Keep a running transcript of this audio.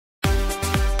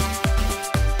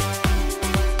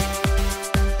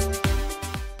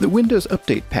The Windows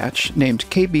Update patch, named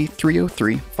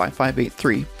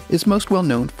KB3035583, is most well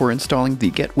known for installing the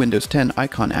Get Windows 10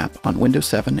 Icon app on Windows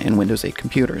 7 and Windows 8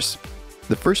 computers.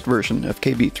 The first version of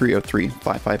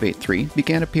KB3035583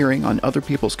 began appearing on other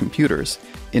people's computers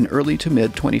in early to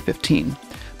mid 2015,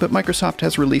 but Microsoft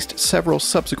has released several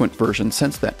subsequent versions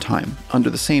since that time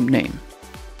under the same name.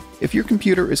 If your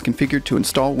computer is configured to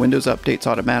install Windows updates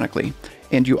automatically,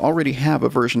 and you already have a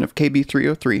version of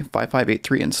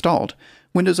KB3035583 installed,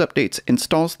 Windows Updates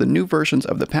installs the new versions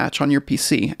of the patch on your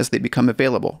PC as they become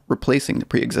available, replacing the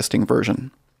pre-existing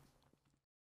version.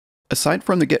 Aside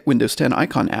from the Get Windows 10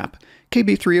 Icon app,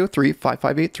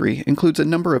 KB3035583 includes a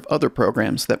number of other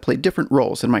programs that play different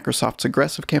roles in Microsoft's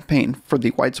aggressive campaign for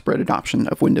the widespread adoption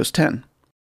of Windows 10.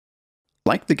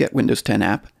 Like the Get Windows 10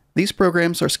 app, these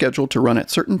programs are scheduled to run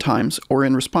at certain times or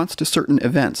in response to certain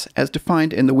events as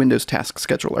defined in the Windows Task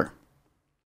Scheduler.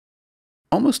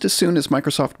 Almost as soon as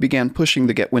Microsoft began pushing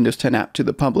the Get Windows 10 app to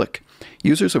the public,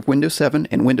 users of Windows 7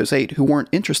 and Windows 8 who weren't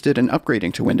interested in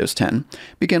upgrading to Windows 10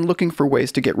 began looking for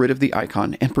ways to get rid of the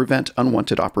icon and prevent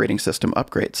unwanted operating system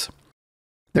upgrades.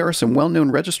 There are some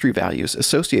well-known registry values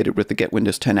associated with the Get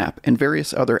Windows 10 app and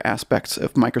various other aspects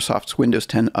of Microsoft's Windows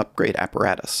 10 upgrade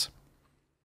apparatus.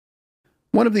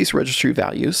 One of these registry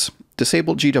values,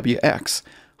 Disable GWX,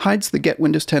 hides the Get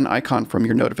Windows 10 icon from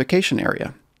your notification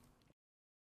area.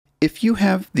 If you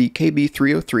have the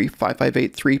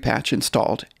KB3035583 patch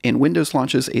installed and Windows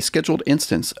launches a scheduled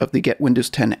instance of the Get Windows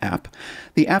 10 app,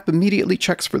 the app immediately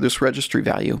checks for this registry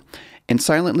value and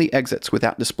silently exits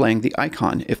without displaying the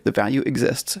icon if the value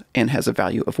exists and has a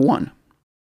value of 1.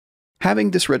 Having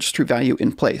this registry value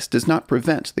in place does not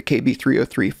prevent the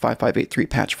KB3035583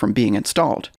 patch from being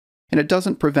installed, and it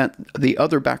doesn't prevent the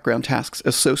other background tasks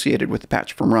associated with the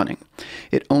patch from running.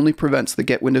 It only prevents the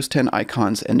Get Windows 10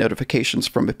 icons and notifications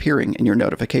from appearing in your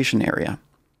notification area.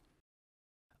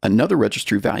 Another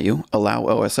registry value, Allow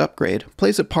OS Upgrade,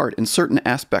 plays a part in certain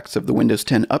aspects of the Windows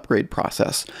 10 upgrade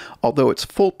process, although its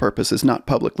full purpose is not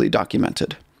publicly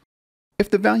documented. If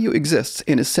the value exists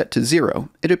and is set to 0,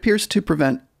 it appears to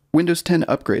prevent Windows 10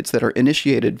 upgrades that are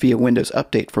initiated via Windows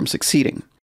Update from succeeding.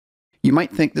 You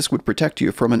might think this would protect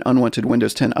you from an unwanted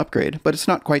Windows 10 upgrade, but it's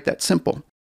not quite that simple.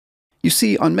 You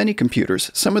see, on many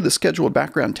computers, some of the scheduled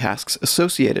background tasks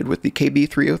associated with the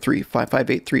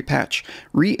KB3035583 patch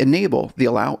re-enable the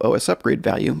Allow OS Upgrade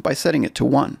value by setting it to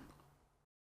 1.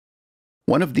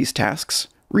 One of these tasks,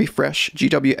 Refresh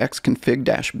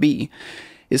GWX-config-B,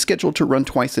 is scheduled to run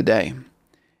twice a day.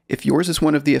 If yours is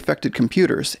one of the affected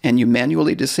computers and you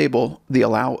manually disable the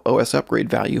Allow OS Upgrade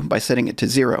value by setting it to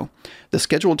 0, the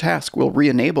scheduled task will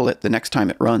re-enable it the next time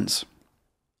it runs.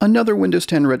 Another Windows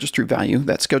 10 registry value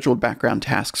that scheduled background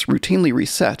tasks routinely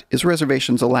reset is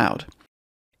Reservations Allowed.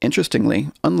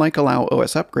 Interestingly, unlike Allow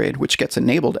OS Upgrade, which gets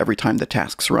enabled every time the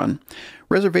tasks run,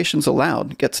 Reservations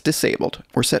Allowed gets disabled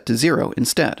or set to 0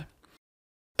 instead.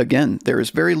 Again, there is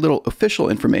very little official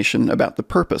information about the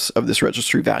purpose of this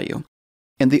registry value,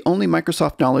 and the only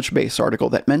Microsoft Knowledge Base article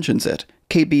that mentions it,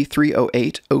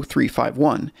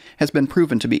 KB3080351, has been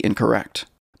proven to be incorrect.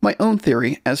 My own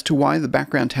theory as to why the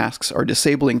background tasks are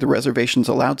disabling the Reservations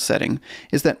Allowed setting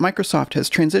is that Microsoft has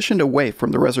transitioned away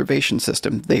from the reservation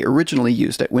system they originally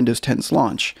used at Windows 10's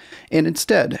launch, and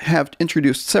instead have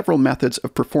introduced several methods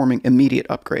of performing immediate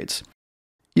upgrades.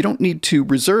 You don't need to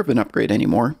reserve an upgrade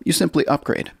anymore, you simply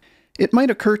upgrade. It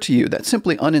might occur to you that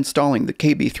simply uninstalling the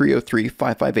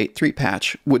KB3035583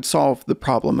 patch would solve the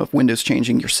problem of Windows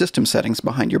changing your system settings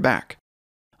behind your back.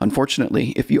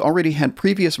 Unfortunately, if you already had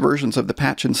previous versions of the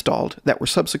patch installed that were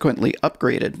subsequently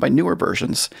upgraded by newer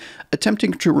versions,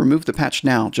 attempting to remove the patch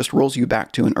now just rolls you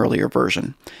back to an earlier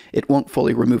version. It won't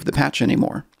fully remove the patch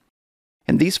anymore.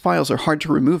 And these files are hard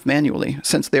to remove manually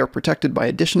since they are protected by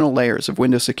additional layers of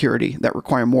Windows security that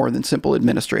require more than simple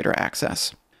administrator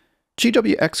access.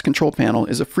 GWX Control Panel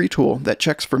is a free tool that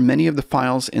checks for many of the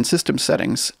files and system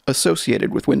settings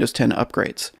associated with Windows 10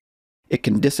 upgrades. It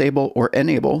can disable or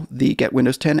enable the Get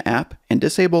Windows 10 app and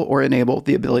disable or enable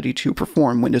the ability to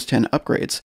perform Windows 10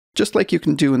 upgrades, just like you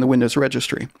can do in the Windows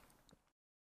registry.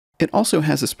 It also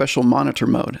has a special monitor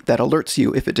mode that alerts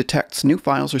you if it detects new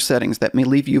files or settings that may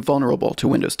leave you vulnerable to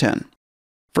Windows 10.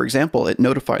 For example, it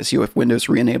notifies you if Windows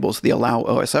re-enables the Allow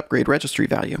OS Upgrade registry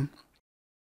value.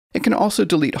 It can also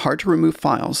delete hard-to-remove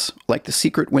files, like the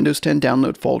secret Windows 10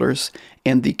 download folders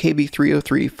and the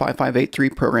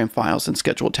KB3035583 program files and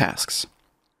scheduled tasks.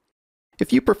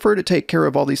 If you prefer to take care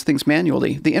of all these things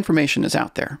manually, the information is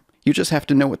out there. You just have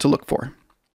to know what to look for.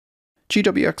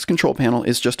 GWX Control Panel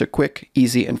is just a quick,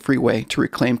 easy, and free way to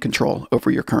reclaim control over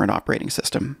your current operating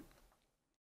system.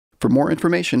 For more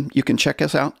information, you can check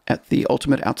us out at the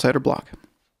Ultimate Outsider blog.